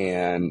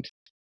 and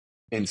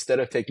instead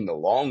of taking the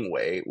long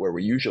way where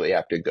we usually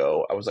have to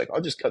go, I was like,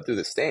 I'll just cut through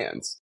the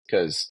stands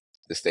because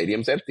the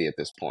stadium's empty at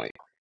this point.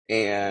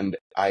 And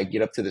I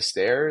get up to the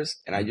stairs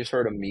and I Mm. just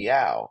heard a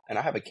meow, and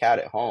I have a cat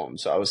at home.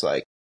 So I was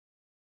like,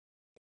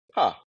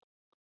 huh.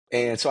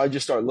 And so I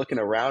just start looking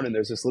around, and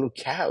there's this little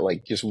cat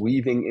like just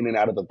weaving in and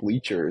out of the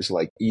bleachers,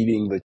 like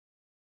eating the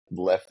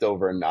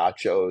leftover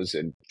nachos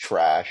and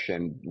trash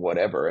and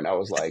whatever. And I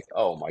was like,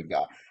 oh my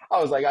God.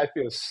 I was like, I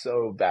feel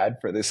so bad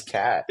for this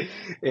cat.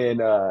 And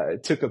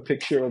took a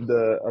picture of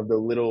the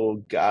little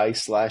guy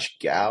slash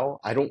gal.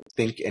 I don't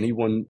think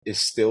anyone is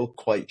still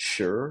quite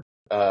sure.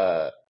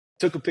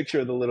 Took a picture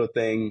of the little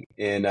thing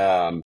and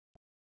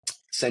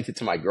sent it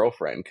to my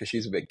girlfriend because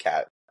she's a big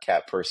cat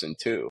person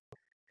too.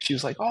 She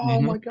was like, "Oh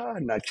Hmm. my God."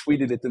 And I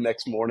tweeted it the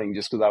next morning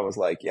just because I was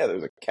like, "Yeah,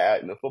 there's a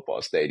cat in the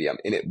football stadium,"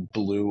 and it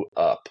blew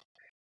up.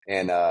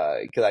 And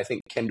because I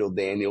think Kendall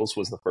Daniels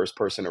was the first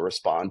person to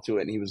respond to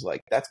it, and he was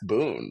like, "That's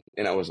Boone,"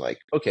 and I was like,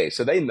 "Okay,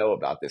 so they know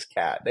about this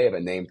cat. They have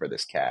a name for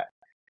this cat."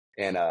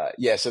 And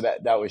yeah, so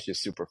that was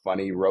just super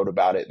funny. Wrote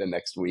about it the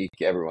next week.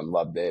 Everyone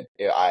loved it.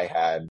 I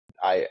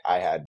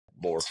had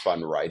more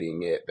fun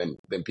writing it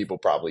than people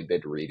probably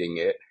did reading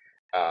it.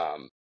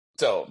 Um,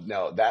 so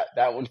no,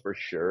 that one for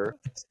sure.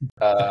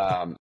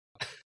 Um,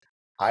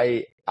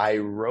 I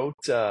wrote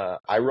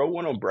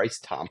one on Bryce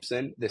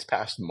Thompson this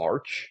past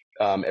March.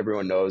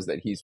 Everyone knows that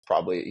he's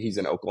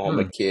an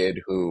Oklahoma Hmm. kid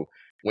who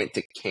went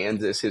to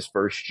Kansas his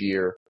first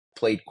year,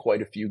 played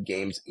quite a few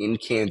games in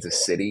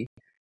Kansas City.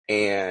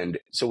 And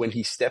so when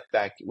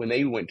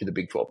they went to the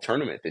Big 12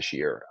 tournament this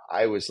year,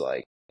 I was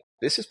like,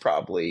 this is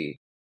probably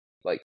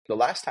like the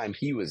last time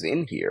he was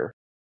in here.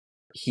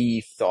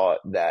 He thought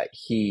that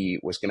he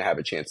was going to have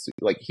a chance to,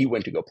 like, he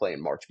went to go play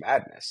in March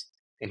Madness,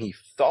 and he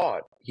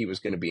thought he was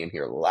going to be in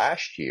here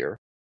last year,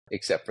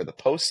 except for the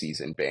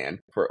postseason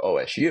ban for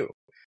OSU.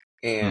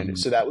 And Hmm.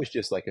 so that was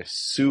just like a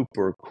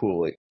super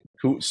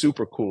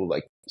super cool,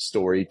 like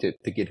story to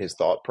get his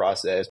thought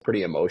process.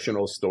 Pretty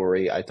emotional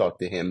story. I talked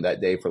to him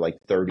that day for like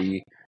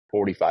 30,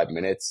 45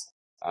 minutes.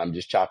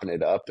 Just chopping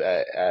it up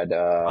at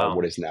Wow.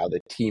 what is now the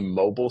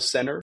T-Mobile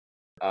Center.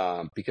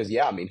 Because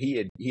yeah, I mean, he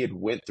had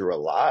went through a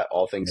lot,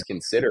 all things Yeah.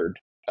 considered.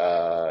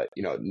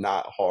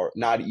 Not hard,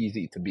 not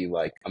easy to be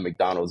like a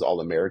McDonald's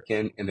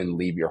All-American and then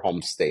leave your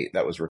home state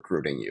that was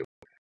recruiting you,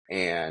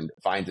 and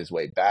finds his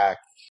way back,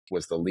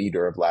 was the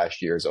leader of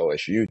last year's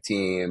OSU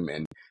team,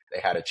 and they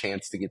had a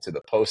chance to get to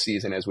the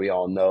postseason, as we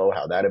all know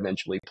how that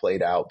eventually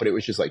played out. But it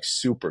was just like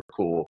super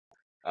cool.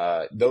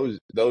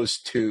 Those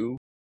two,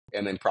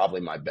 and then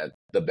probably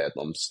the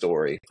Bedlam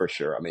story for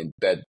sure. I mean,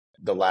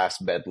 the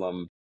last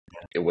Bedlam,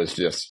 it was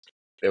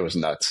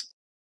nuts.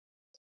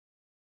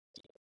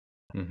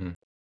 Hmm.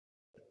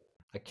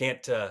 I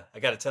can't. I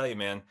got to tell you,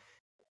 man.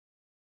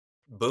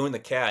 Boone the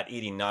cat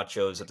eating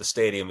nachos at the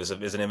stadium is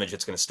an image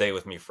that's going to stay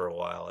with me for a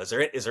while. Is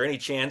there any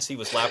chance he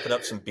was lapping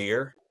up some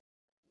beer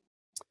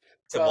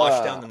to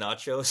wash down Uh, the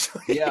nachos?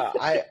 Yeah,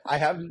 I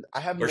have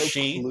Or no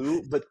she?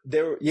 clue, but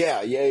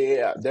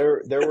yeah.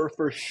 There were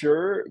for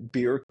sure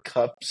beer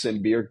cups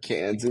and beer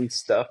cans and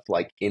stuff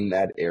like in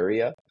that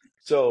area.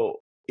 So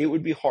it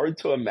would be hard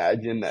to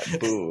imagine that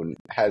Boone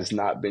has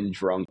not been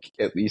drunk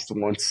at least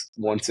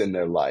once in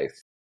their life.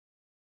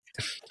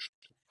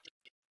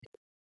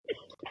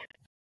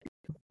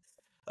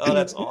 Oh,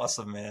 that's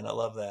awesome, man. I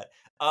love that.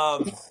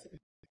 Um,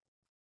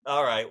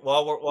 all right.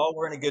 While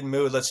we're in a good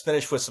mood, let's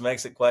finish with some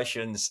exit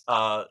questions.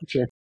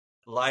 Sure.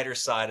 Lighter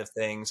side of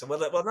things. Well,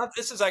 not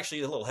this is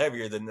actually a little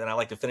heavier than I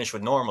like to finish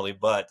with normally,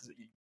 but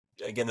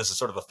again, this is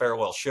sort of a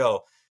farewell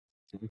show.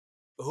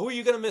 Who are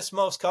you going to miss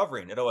most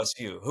covering at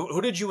OSU?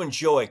 Who did you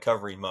enjoy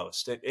covering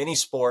most? Any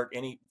sport,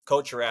 any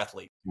coach or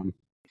athlete?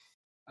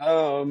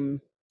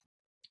 Um,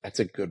 that's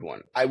a good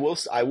one. I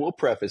will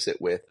preface it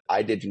with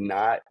I did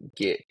not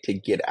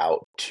get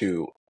out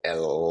to a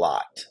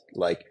lot.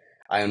 Like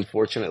I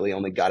unfortunately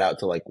only got out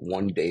to like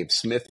one Dave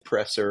Smith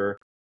presser,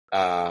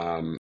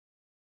 um,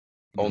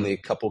 only a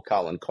Hmm. couple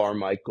Colin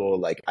Carmichael.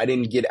 Like I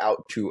didn't get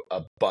out to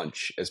a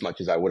bunch as much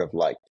as I would have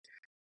liked.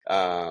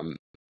 Um,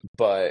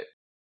 but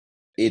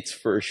it's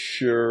for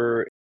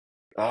sure.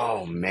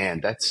 Oh man,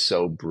 that's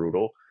so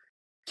brutal.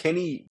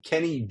 Kenny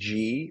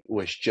G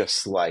was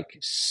just like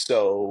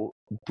so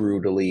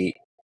brutally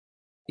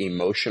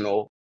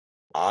emotional,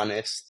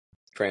 honest,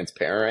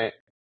 transparent,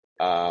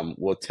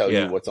 will tell you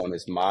Yeah. what's on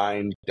his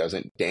mind,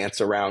 doesn't dance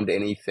around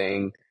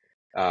anything.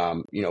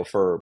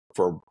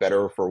 For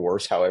better or for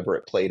worse, however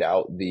it played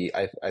out,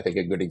 I think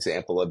a good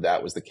example of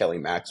that was the Kelly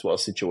Maxwell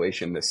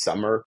situation this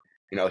summer.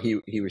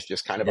 He was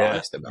just kind of Yeah.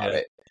 honest about Yeah.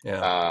 it.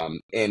 Yeah.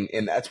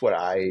 And that's what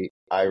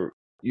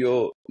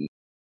you'll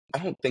I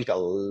don't think a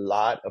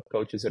lot of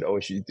coaches at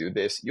OSU do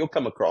this. You'll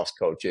come across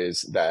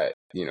coaches that,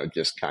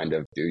 just kind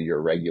of do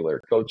your regular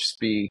coach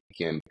speak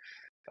and,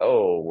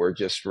 oh, we're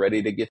just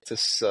ready to get to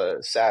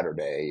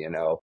Saturday,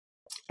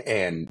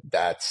 and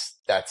that's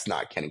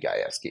not Kenny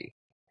Gajewski.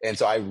 And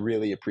so I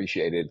really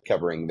appreciated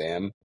covering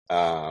them.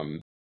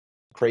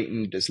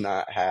 Creighton does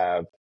not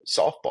have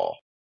softball.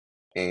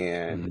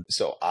 And Mhm.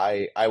 so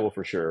I will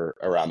for sure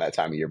around that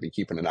time of year be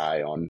keeping an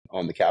eye on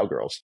the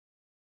Cowgirls.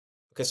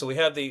 Okay, so we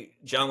have the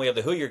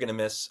who you're going to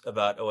miss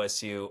about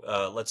OSU.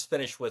 Let's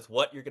finish with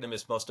what you're going to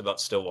miss most about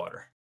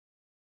Stillwater.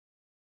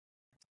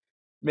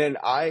 Man,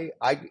 I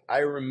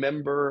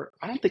remember.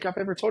 I don't think I've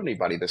ever told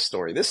anybody this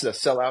story. This is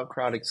a sellout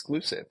crowd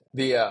exclusive.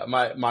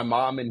 My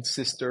mom and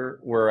sister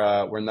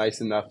were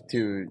nice enough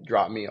to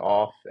drop me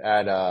off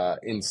at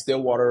in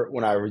Stillwater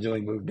when I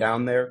originally moved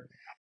down there,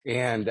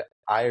 and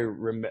I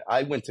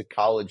went to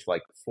college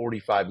like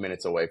 45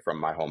 minutes away from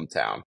my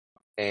hometown,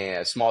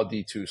 and a small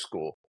D2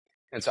 school.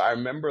 And so I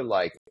remember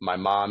like my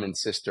mom and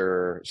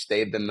sister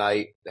stayed the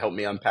night, helped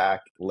me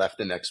unpack, left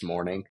the next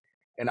morning,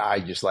 and I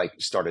just like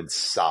started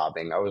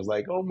sobbing. I was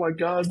like, "Oh my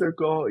God, they're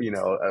gone!"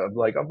 I'm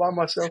like, "I'm by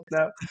myself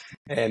now,"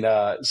 and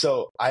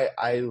so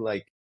I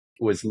like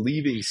was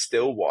leaving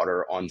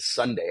Stillwater on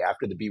Sunday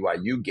after the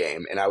BYU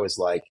game, and I was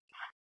like,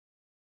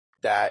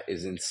 "That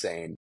is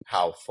insane!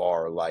 How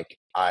far like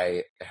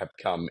I have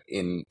come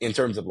in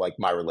terms of like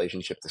my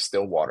relationship to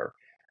Stillwater."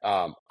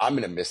 I'm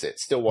gonna miss it.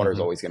 Stillwater is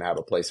Hmm. always gonna have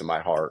a place in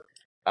my heart.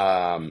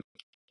 Um,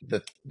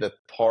 the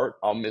part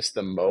I'll miss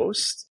the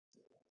most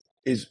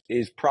is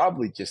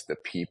probably just the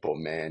people,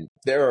 man.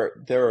 There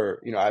are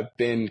I've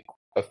been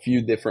a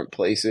few different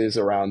places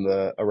around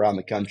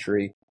the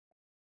country.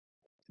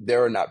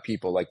 There are not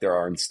people like there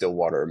are in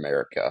Stillwater,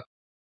 America.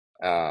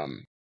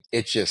 Um,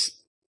 it's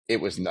just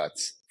it was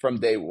nuts from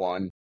day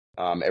one.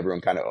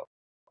 Everyone kind of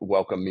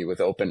welcomed me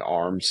with open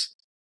arms.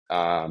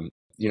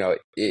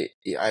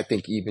 I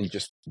think even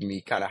just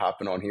me kind of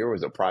hopping on here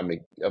was a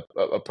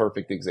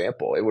perfect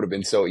example. It would have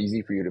been so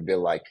easy for you to be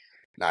like,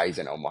 "Nah, he's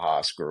in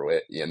Omaha, screw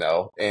it," and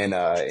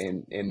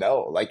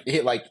no, like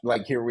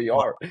here we Wow.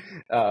 are.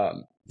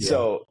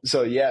 Yeah.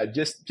 So yeah,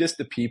 just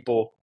the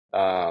people.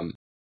 Um,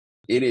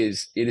 it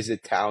is a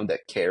town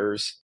that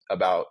cares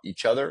about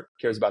each other,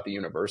 cares about the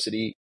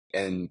university,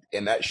 and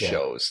that Yeah.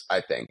 shows,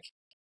 I think.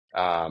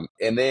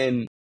 And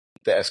then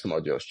the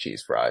Eskimo Joe's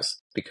cheese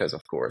fries because,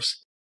 of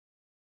course.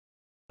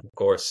 Of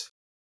course.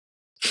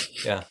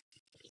 Yeah.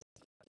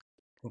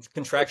 It's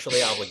contractual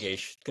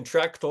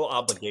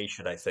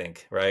obligation, I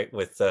think, right?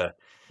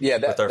 Yeah,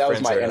 With our that was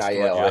friends my there at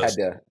Eskimo NIL. Joe's.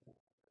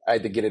 I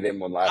had to get it in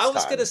one I last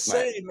was gonna time. My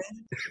say,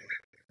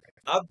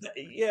 man,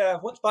 yeah,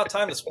 what's about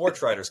time the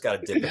sports writers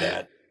got a dip of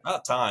that?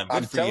 About time. Good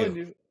I'm for telling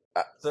you. you,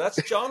 So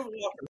that's John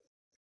Walker.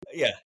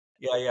 Yeah,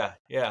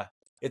 yeah.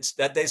 It's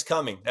that day's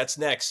coming. That's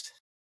next.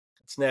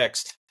 It's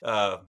next.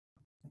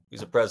 Who's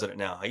the president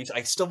now?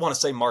 I still want to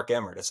say Mark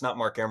Emmert. It's not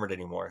Mark Emmert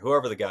anymore.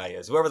 Whoever the guy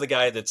is, whoever the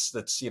guy that's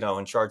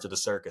in charge of the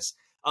circus.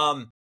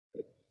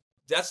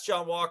 That's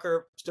John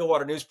Walker,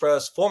 Stillwater News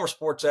Press, former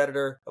sports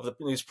editor of the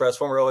News Press,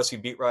 former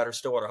OSU beat writer,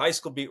 Stillwater High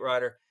School beat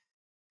writer.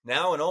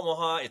 Now in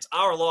Omaha, it's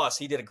our loss.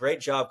 He did a great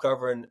job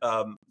covering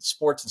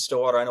sports in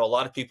Stillwater. I know a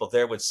lot of people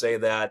there would say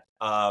that.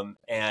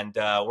 And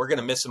we're going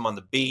to miss him on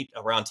the beat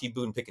around T.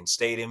 Boone Pickens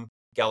Stadium,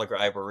 Gallagher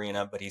Iba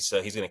Arena, but he's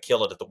going to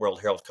kill it at the World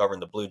Herald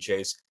covering the Blue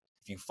Jays.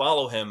 If you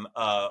follow him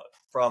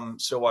from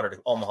Stillwater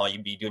to Omaha,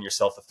 you'd be doing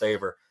yourself a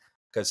favor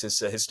because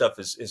his stuff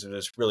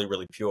is really,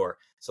 really pure.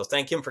 So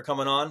thank him for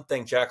coming on.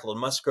 Thank Jacqueline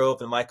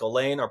Musgrove and Michael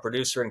Lane, our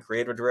producer and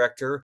creative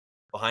director,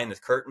 behind the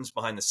curtains,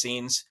 behind the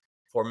scenes,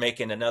 for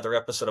making another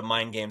episode of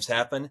Mind Games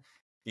happen.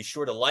 Be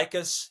sure to like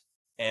us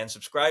and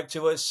subscribe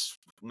to us,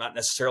 not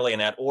necessarily in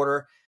that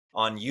order,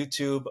 on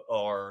YouTube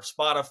or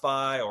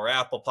Spotify or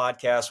Apple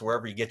Podcasts,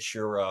 wherever you get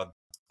your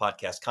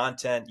podcast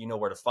content. You know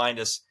where to find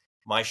us,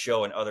 my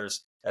show and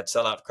others at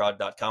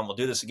selloutcrowd.com. We'll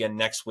do this again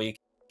next week.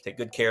 Take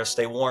good care.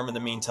 Stay warm in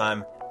the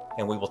meantime,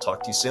 and we will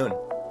talk to you soon.